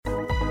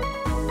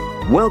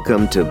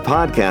Welcome to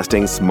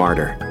Podcasting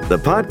Smarter, the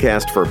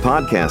podcast for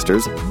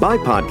podcasters by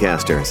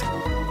podcasters.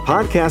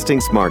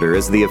 Podcasting Smarter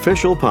is the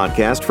official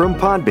podcast from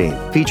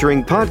Podbean,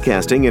 featuring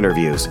podcasting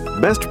interviews,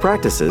 best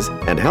practices,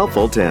 and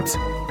helpful tips.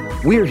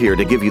 We're here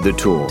to give you the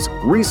tools,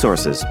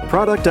 resources,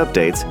 product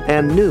updates,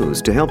 and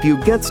news to help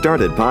you get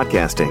started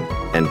podcasting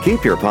and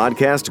keep your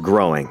podcast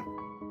growing.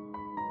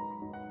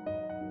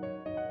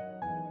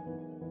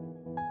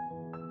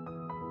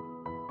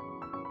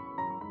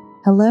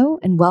 Hello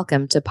and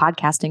welcome to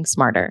Podcasting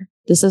Smarter.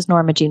 This is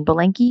Norma Jean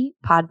Belenke,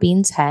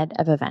 Podbean's head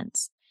of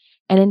events.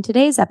 And in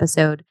today's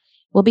episode,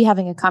 we'll be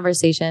having a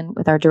conversation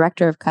with our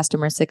Director of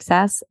Customer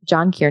Success,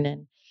 John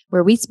Kiernan,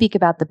 where we speak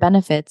about the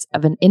benefits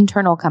of an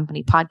internal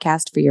company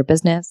podcast for your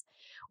business,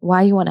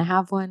 why you want to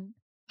have one,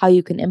 how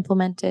you can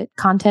implement it,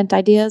 content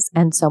ideas,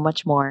 and so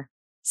much more.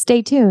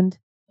 Stay tuned,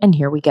 and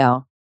here we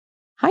go.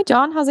 Hi,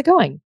 John. How's it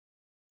going?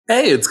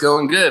 Hey, it's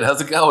going good. How's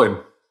it going?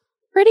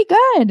 Pretty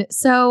good.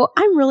 So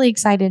I'm really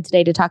excited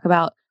today to talk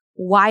about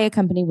why a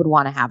company would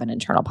want to have an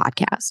internal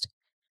podcast.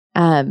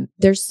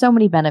 There's so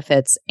many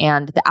benefits,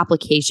 and the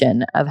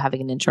application of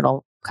having an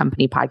internal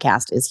company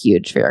podcast is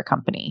huge for your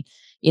company.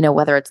 You know,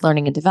 whether it's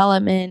learning and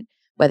development,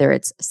 whether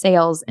it's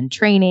sales and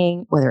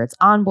training, whether it's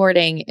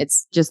onboarding,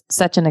 it's just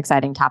such an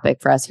exciting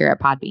topic for us here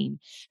at Podbean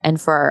and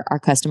for our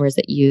customers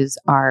that use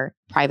our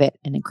private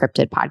and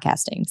encrypted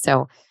podcasting.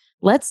 So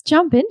let's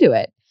jump into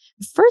it.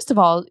 First of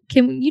all,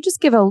 can you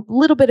just give a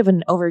little bit of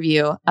an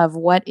overview of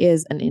what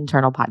is an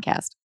internal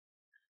podcast?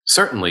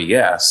 Certainly,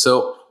 yeah.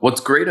 So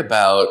what's great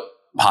about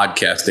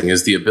podcasting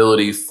is the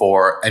ability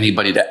for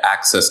anybody to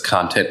access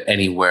content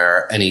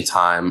anywhere,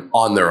 anytime,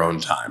 on their own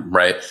time,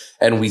 right?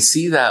 And we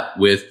see that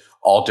with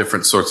all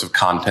different sorts of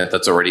content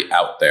that's already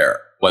out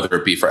there, whether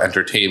it be for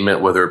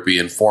entertainment, whether it be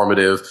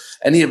informative.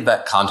 Any of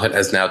that content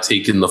has now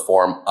taken the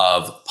form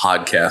of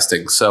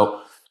podcasting. So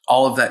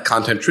all of that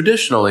content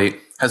traditionally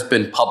has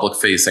been public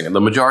facing, and the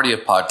majority of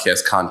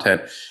podcast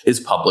content is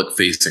public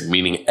facing,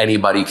 meaning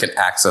anybody can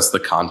access the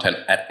content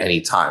at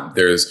any time.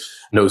 There's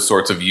no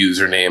sorts of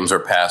usernames or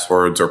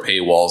passwords or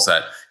paywalls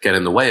that get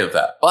in the way of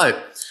that.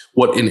 But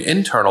what an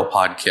internal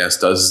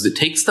podcast does is it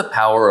takes the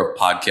power of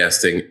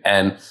podcasting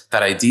and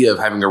that idea of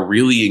having a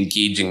really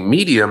engaging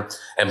medium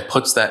and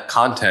puts that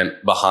content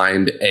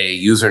behind a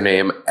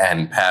username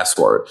and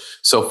password.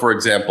 So for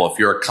example, if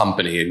you're a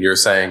company and you're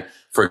saying,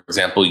 for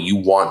example, you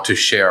want to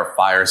share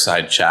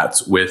fireside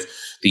chats with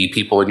the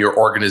people in your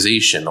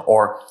organization,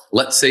 or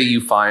let's say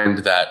you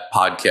find that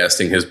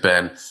podcasting has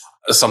been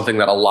something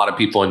that a lot of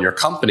people in your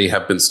company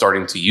have been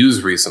starting to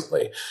use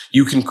recently.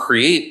 You can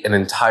create an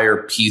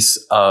entire piece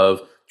of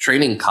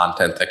training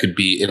content that could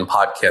be in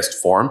podcast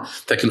form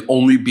that can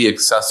only be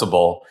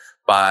accessible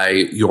by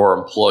your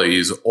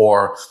employees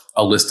or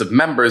a list of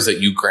members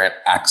that you grant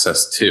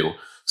access to.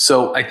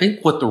 So I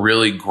think what the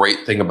really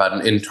great thing about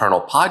an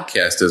internal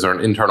podcast is, or an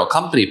internal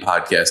company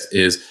podcast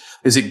is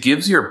it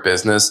gives your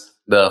business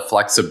the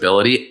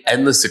flexibility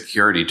and the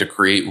security to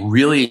create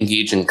really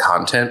engaging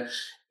content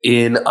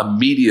in a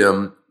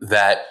medium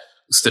that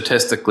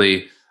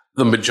statistically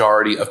the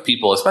majority of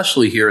people,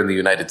 especially here in the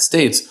United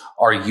States,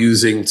 are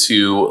using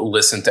to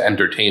listen to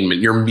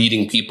entertainment. You're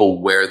meeting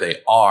people where they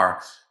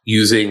are,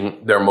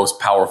 using their most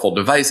powerful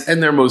device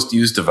and their most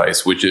used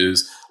device, which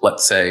is,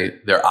 let's say,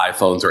 their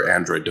iPhones or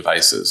Android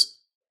devices.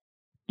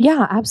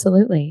 Yeah,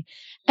 absolutely.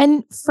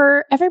 And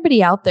for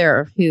everybody out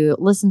there who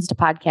listens to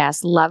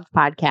podcasts, loves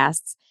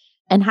podcasts,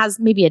 and has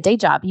maybe a day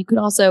job, you can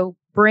also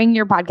bring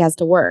your podcast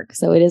to work.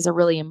 So it is a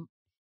really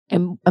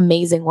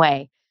amazing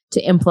way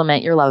to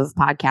implement your love of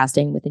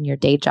podcasting within your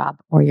day job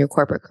or your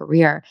corporate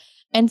career.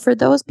 And for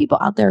those people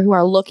out there who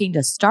are looking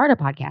to start a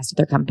podcast at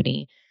their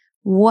company,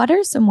 what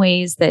are some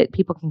ways that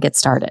people can get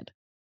started?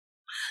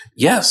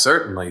 Yeah,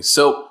 certainly.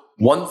 So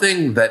one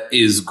thing that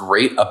is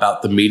great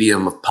about the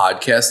medium of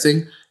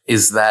podcasting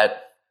is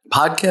that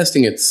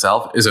podcasting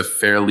itself is a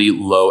fairly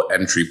low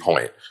entry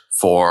point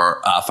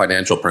for a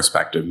financial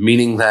perspective,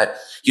 meaning that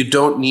you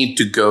don't need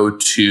to go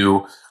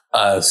to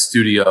a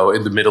studio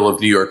in the middle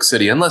of New York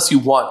City unless you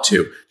want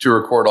to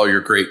record all your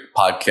great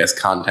podcast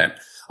content.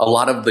 A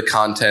lot of the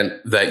content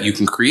that you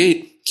can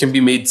create can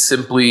be made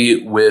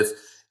simply with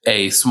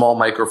a small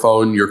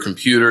microphone, your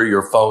computer,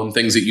 your phone,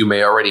 things that you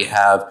may already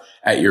have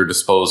at your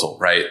disposal,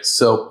 right?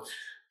 So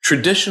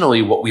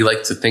traditionally, what we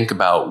like to think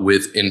about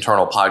with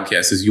internal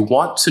podcasts is you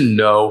want to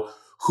know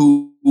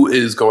who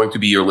is going to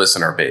be your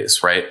listener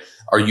base, right?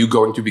 Are you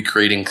going to be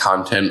creating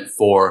content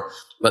for,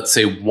 let's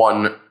say,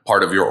 one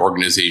part of your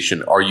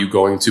organization? Are you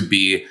going to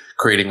be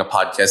creating a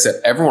podcast that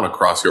everyone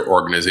across your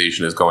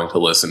organization is going to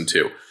listen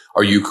to?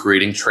 Are you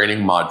creating training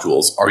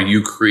modules? Are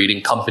you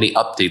creating company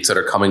updates that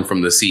are coming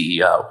from the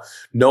CEO?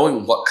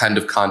 Knowing what kind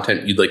of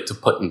content you'd like to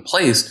put in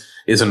place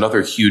is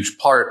another huge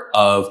part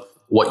of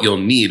what you'll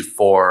need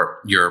for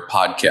your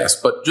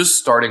podcast. But just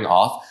starting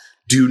off,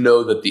 do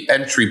know that the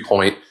entry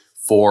point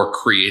for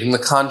creating the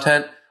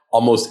content,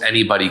 almost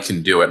anybody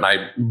can do it. And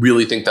I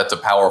really think that's a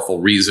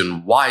powerful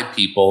reason why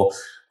people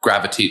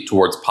gravitate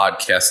towards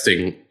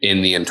podcasting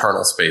in the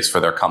internal space for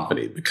their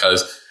company,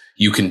 because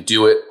you can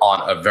do it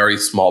on a very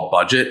small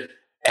budget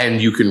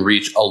and you can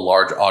reach a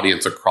large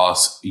audience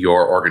across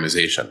your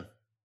organization.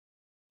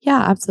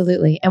 Yeah,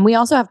 absolutely. And we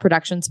also have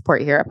production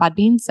support here at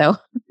Podbean. So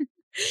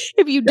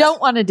if you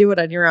don't want to do it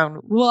on your own,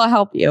 we'll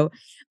help you.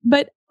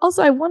 But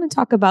also, I want to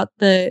talk about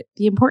the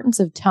importance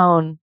of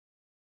tone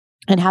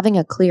and having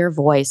a clear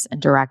voice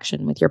and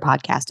direction with your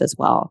podcast as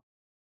well.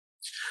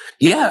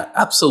 Yeah,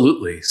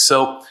 absolutely.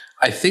 So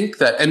I think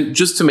that, and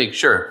just to make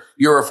sure,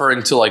 you're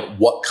referring to like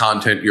what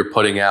content you're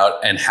putting out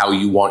and how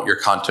you want your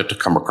content to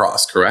come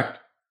across, correct?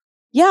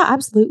 Yeah,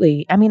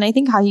 absolutely. I mean, I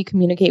think how you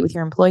communicate with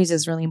your employees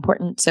is really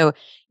important. So,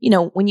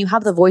 when you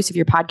have the voice of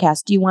your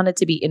podcast, do you want it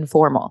to be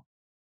informal?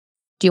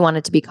 Do you want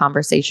it to be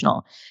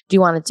conversational? Do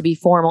you want it to be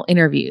formal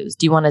interviews?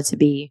 Do you want it to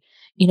be,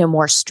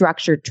 more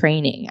structured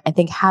training? I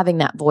think having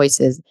that voice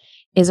is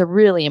a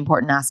really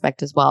important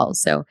aspect as well.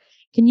 So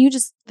can you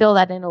just fill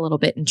that in a little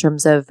bit in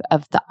terms of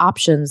the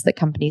options that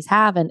companies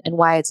have and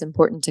why it's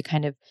important to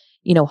kind of,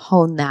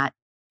 hone that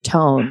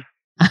tone?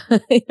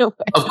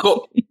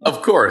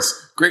 Of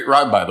course. Great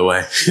rhyme, by the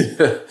way.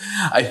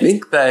 I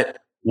think that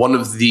one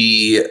of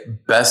the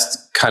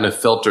best kind of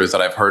filters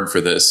that I've heard for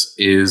this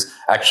is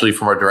actually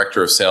from our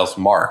director of sales,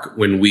 Mark,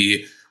 when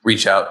we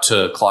reach out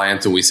to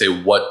clients and we say,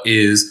 what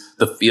is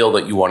the feel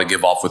that you want to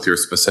give off with your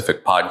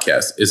specific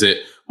podcast? Is it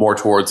more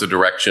towards the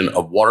direction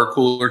of water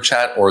cooler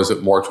chat, or is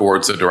it more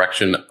towards the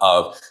direction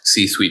of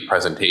C-suite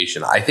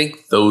presentation? I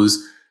think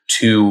those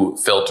two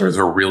filters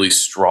are really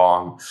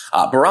strong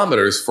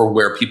barometers for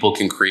where people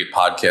can create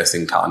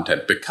podcasting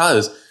content,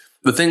 because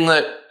the thing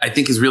that I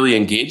think is really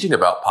engaging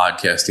about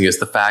podcasting is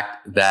the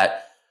fact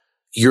that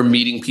you're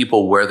meeting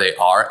people where they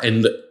are.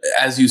 And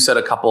as you said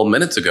a couple of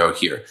minutes ago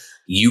here,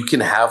 you can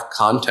have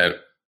content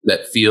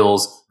that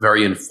feels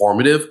very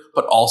informative,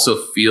 but also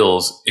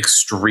feels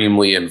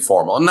extremely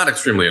informal. And not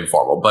extremely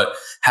informal, but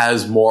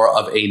has more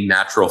of a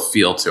natural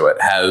feel to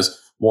it, has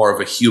more of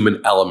a human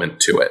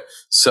element to it.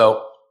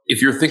 So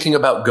if you're thinking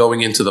about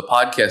going into the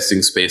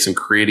podcasting space and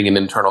creating an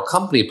internal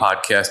company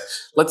podcast,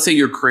 let's say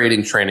you're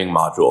creating training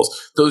modules.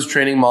 Those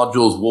training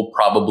modules will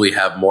probably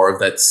have more of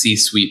that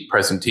C-suite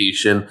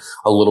presentation,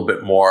 a little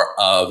bit more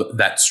of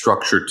that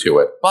structure to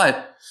it.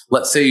 But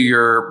let's say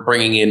you're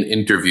bringing in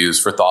interviews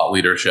for thought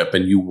leadership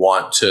and you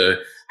want to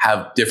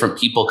have different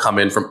people come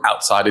in from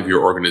outside of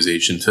your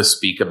organization to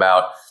speak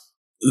about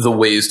the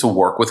ways to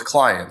work with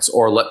clients.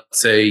 Or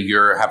let's say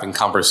you're having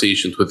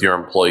conversations with your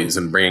employees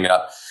and bringing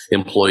up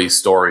employee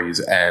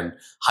stories and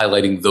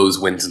highlighting those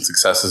wins and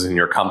successes in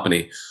your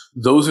company.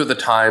 Those are the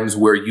times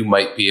where you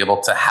might be able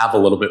to have a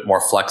little bit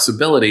more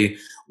flexibility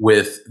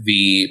with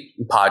the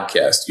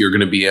podcast. You're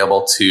going to be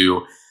able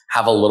to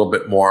have a little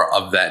bit more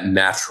of that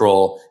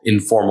natural,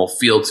 informal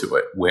feel to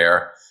it,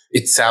 where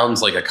it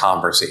sounds like a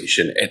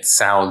conversation. It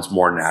sounds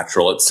more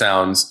natural. It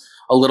sounds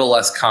a little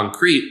less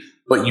concrete,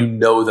 but you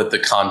know that the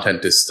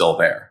content is still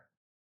there.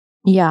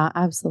 Yeah,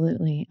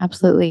 absolutely.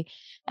 Absolutely.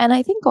 And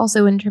I think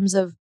also in terms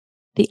of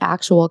the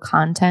actual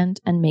content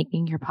and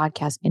making your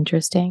podcast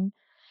interesting,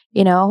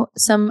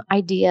 some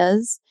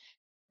ideas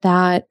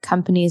that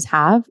companies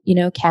have,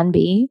 can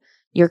be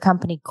your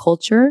company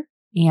culture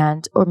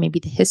or maybe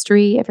the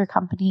history of your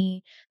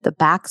company, the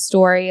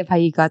backstory of how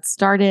you got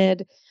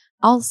started.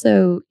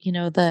 Also,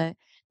 the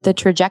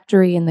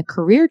trajectory and the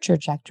career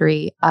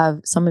trajectory of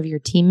some of your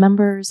team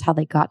members, how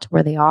they got to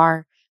where they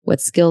are, what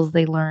skills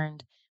they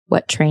learned,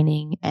 what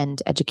training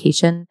and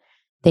education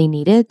they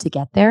needed to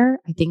get there.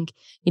 I think,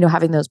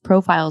 having those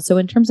profiles. So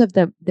in terms of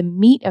the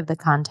meat of the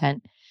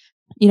content,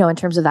 in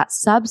terms of that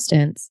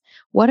substance,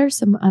 what are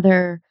some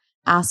other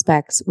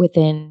aspects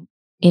within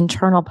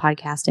internal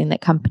podcasting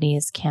that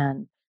companies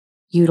can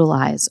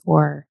utilize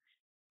or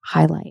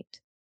highlight?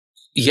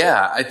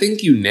 Yeah, I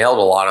think you nailed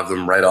a lot of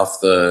them right off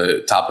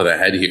the top of the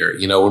head here.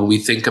 When we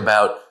think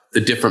about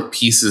the different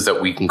pieces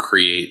that we can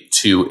create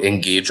to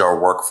engage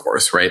our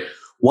workforce, right?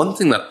 One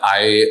thing that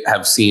I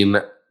have seen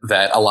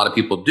that a lot of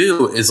people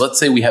do is, let's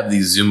say we have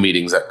these Zoom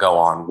meetings that go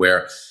on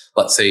where,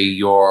 let's say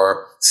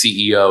your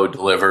CEO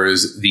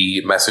delivers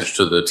the message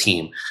to the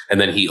team,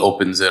 and then he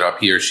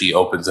or she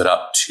opens it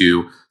up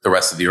to the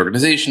rest of the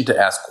organization to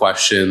ask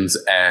questions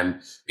and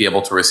be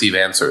able to receive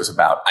answers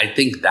about. I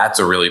think that's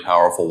a really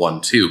powerful one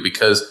too,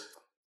 because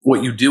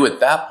what you do at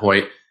that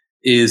point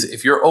is,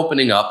 if you're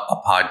opening up a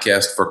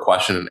podcast for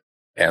question and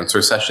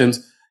answer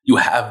sessions, you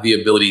have the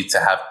ability to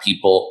have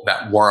people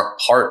that weren't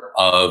part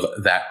of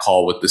that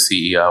call with the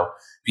CEO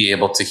be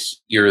able to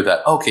hear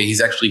that, okay,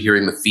 he's actually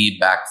hearing the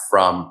feedback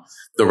from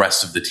the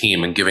rest of the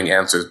team and giving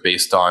answers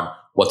based on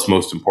what's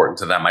most important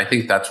to them. I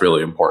think that's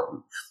really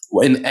important.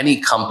 In any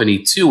company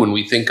too, when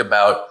we think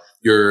about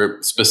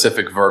your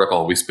specific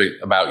vertical, we speak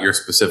about your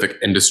specific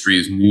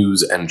industry's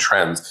news and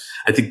trends.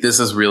 I think this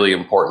is really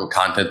important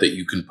content that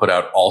you can put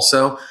out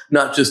also,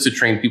 not just to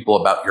train people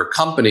about your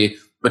company,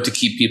 but to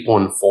keep people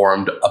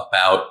informed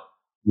about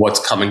what's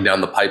coming down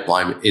the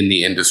pipeline in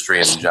the industry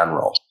in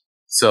general.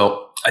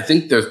 So I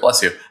think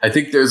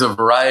there's a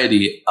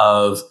variety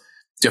of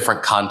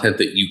different content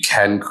that you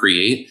can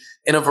create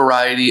in a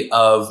variety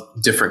of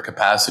different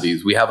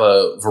capacities. We have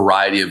a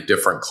variety of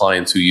different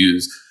clients who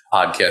use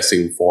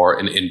podcasting for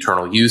an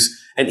internal use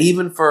and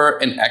even for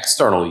an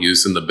external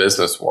use in the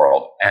business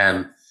world.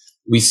 And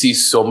we see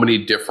so many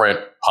different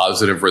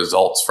positive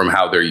results from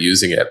how they're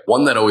using it.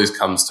 One that always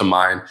comes to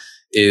mind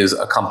is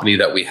a company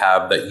that we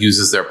have that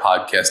uses their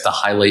podcast to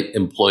highlight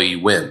employee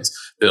wins.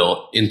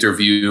 They'll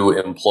interview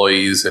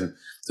employees and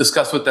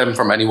discuss with them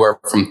from anywhere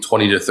from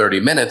 20 to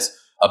 30 minutes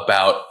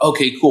about,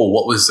 okay, cool,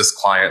 what was this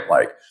client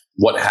like?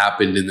 What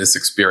happened in this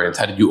experience?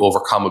 How did you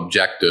overcome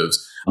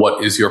objectives?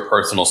 What is your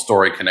personal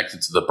story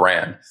connected to the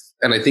brand?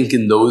 And I think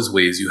in those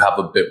ways, you have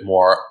a bit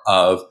more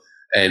of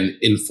an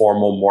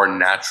informal, more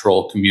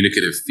natural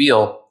communicative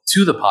feel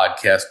to the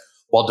podcast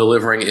while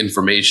delivering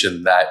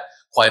information that,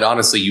 quite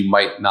honestly, you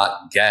might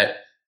not get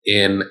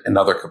in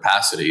another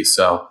capacity.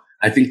 So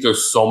I think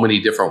there's so many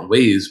different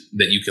ways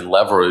that you can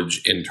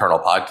leverage internal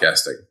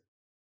podcasting.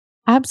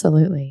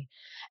 Absolutely.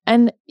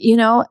 And,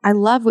 I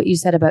love what you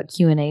said about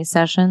Q&A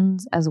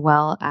sessions as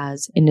well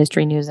as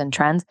industry news and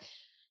trends.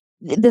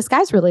 The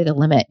sky's really the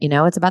limit.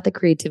 It's about the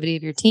creativity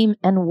of your team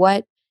and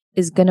what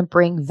is going to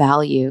bring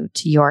value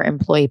to your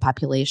employee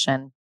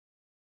population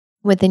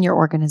within your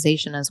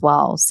organization as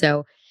well.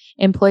 So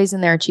employees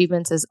and their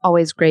achievements is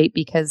always great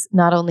because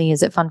not only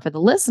is it fun for the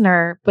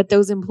listener, but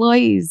those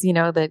employees,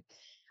 that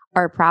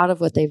are proud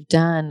of what they've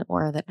done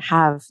or that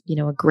have,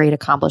 a great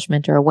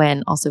accomplishment or a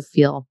win also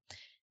feel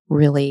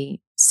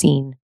really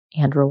seen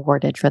and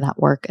rewarded for that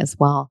work as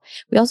well.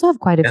 We also have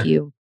quite a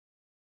few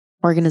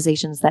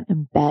organizations that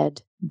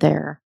embed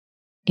their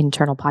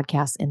internal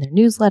podcasts in their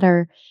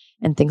newsletter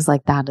and things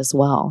like that as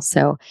well.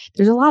 So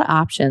there's a lot of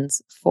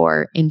options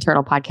for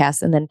internal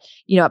podcasts. And then,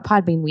 at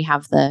Podbean, we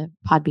have the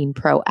Podbean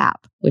Pro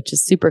app, which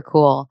is super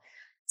cool.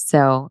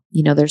 So,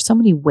 there's so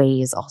many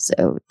ways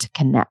also to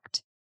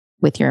connect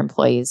with your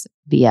employees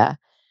via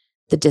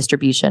the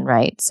distribution,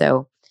 right?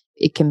 So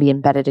it can be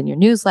embedded in your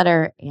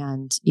newsletter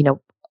and,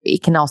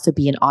 it can also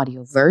be an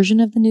audio version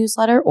of the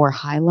newsletter or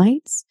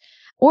highlights,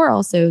 or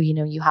also,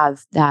 you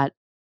have that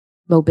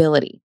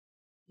mobility,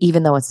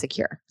 even though it's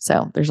secure.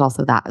 So there's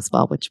also that as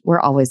well, which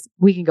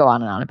we can go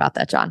on and on about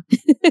that, John.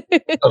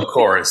 Of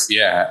course.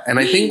 Yeah. And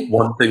I think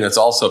one thing that's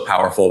also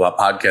powerful about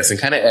podcasting,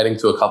 kind of adding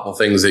to a couple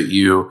things that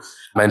you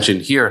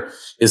mentioned here,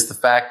 is the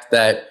fact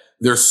that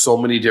there's so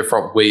many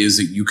different ways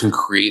that you can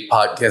create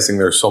podcasting.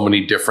 There's so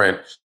many different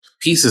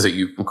pieces that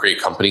you can create: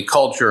 company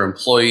culture,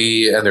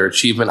 employee and their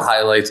achievement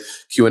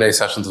highlights, Q&A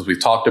sessions, as we've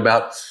talked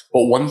about.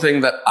 But one thing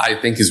that I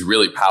think is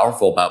really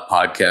powerful about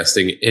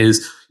podcasting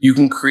is you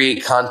can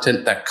create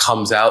content that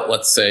comes out,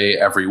 let's say,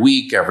 every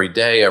week, every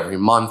day, every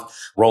month,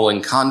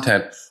 rolling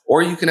content,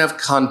 or you can have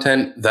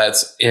content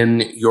that's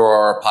in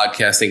your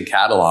podcasting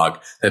catalog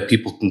that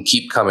people can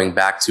keep coming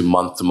back to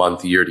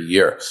month, year to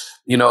year.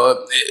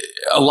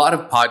 A lot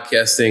of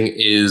podcasting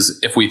is,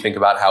 if we think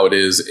about how it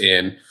is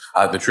in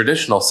the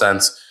traditional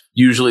sense,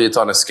 usually it's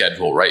on a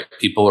schedule, right?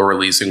 People are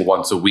releasing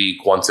once a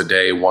week, once a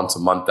day, once a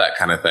month, that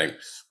kind of thing.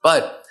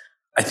 But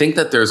I think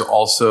that there's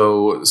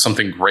also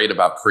something great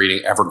about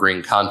creating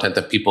evergreen content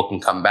that people can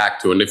come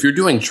back to. And if you're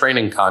doing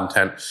training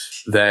content,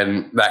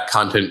 then that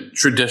content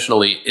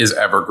traditionally is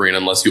evergreen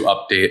unless you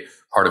update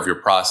part of your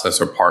process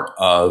or part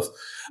of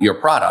your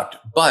product.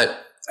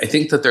 But I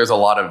think that there's a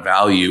lot of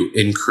value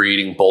in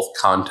creating both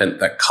content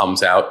that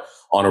comes out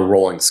on a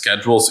rolling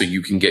schedule so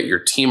you can get your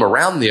team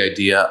around the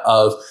idea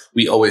of,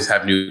 we always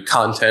have new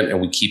content and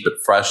we keep it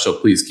fresh, so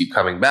please keep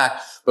coming back,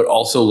 but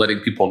also letting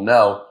people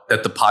know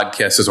that the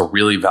podcast is a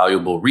really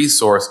valuable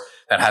resource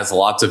that has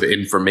lots of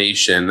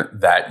information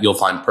that you'll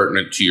find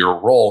pertinent to your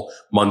role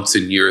months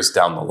and years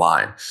down the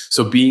line.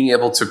 So being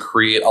able to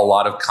create a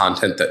lot of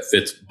content that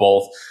fits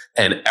both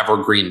an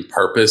evergreen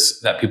purpose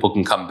that people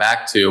can come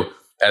back to,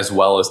 as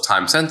well as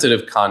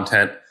time-sensitive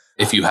content,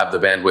 if you have the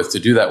bandwidth to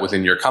do that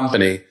within your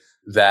company,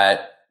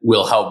 that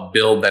will help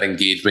build that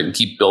engagement and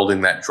keep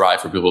building that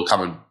drive for people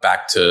coming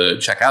back to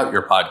check out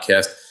your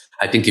podcast.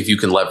 I think if you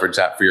can leverage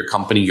that for your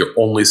company, you're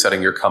only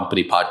setting your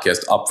company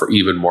podcast up for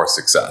even more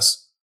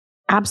success.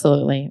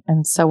 Absolutely.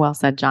 And so well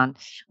said, John.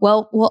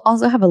 Well, we'll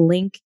also have a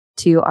link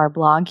to our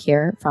blog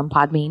here from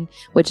Podbean,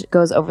 which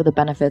goes over the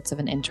benefits of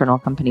an internal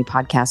company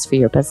podcast for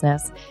your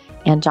business.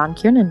 And John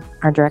Kiernan,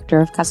 our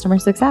Director of Customer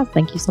Success,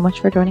 thank you so much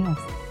for joining us.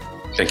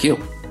 Thank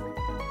you.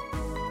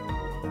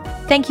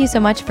 Thank you so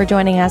much for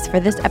joining us for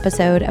this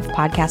episode of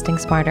Podcasting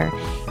Smarter.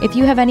 If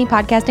you have any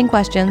podcasting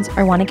questions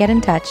or want to get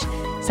in touch,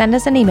 send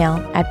us an email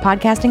at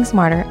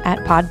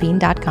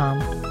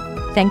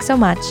podcastingsmarter@podbean.com. Thanks so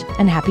much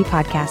and happy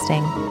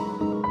podcasting.